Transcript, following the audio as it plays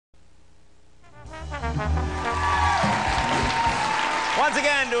Once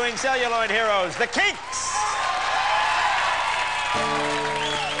again, doing Celluloid Heroes, the Kinks.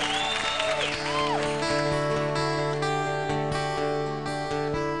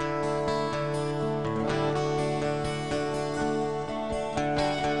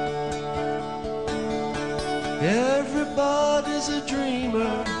 Everybody's a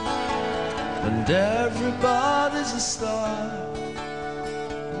dreamer, and everybody's a star,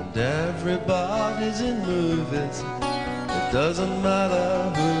 and everybody's in movies. It doesn't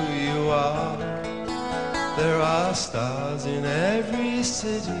matter who you are. There are stars in every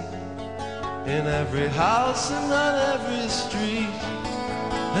city, in every house and on every street.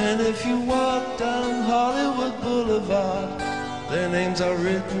 And if you walk down Hollywood Boulevard, their names are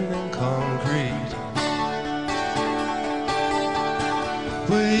written in concrete.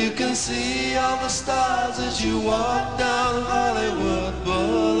 Well, you can see all the stars as you walk down Hollywood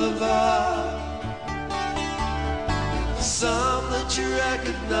Boulevard. Some that you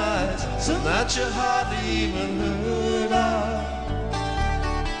recognize, some that you hardly even heard of.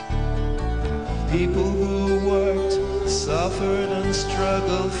 People who worked, suffered and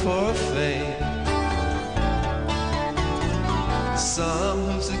struggled for fame. Some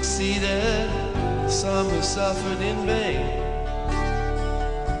who succeeded, some who suffered in vain.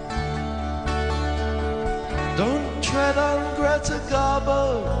 Don't tread on Greta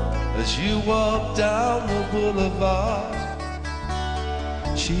Garbo as you walk down the boulevard.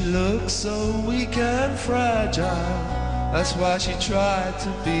 She looks so weak and fragile, that's why she tried to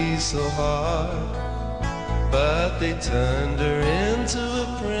be so hard. But they turned her into a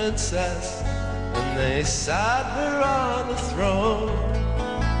princess, and they sat her on the throne.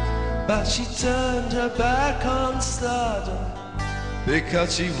 But she turned her back on stardom,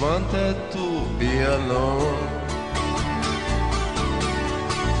 because she wanted to be alone.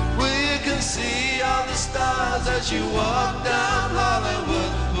 Well, you can see all the stars as you walk down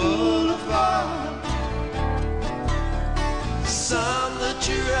Hollywood Boulevard. Some that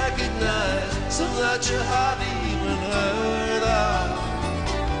you recognize, some that you hardly even heard of.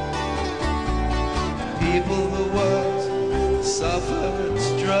 People who worked, suffered,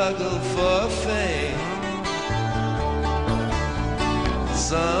 struggled for fame.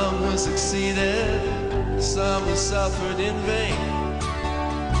 Some who succeeded, some who suffered in vain.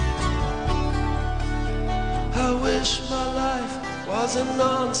 I wish my life was a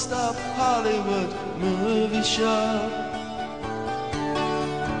non-stop Hollywood movie show,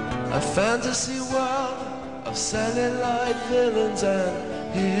 a fantasy world of celluloid villains and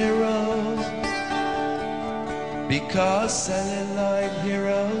heroes. Because celluloid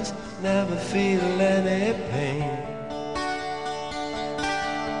heroes never feel any pain,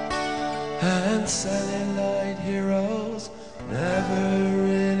 and celluloid heroes never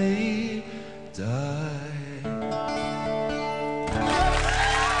really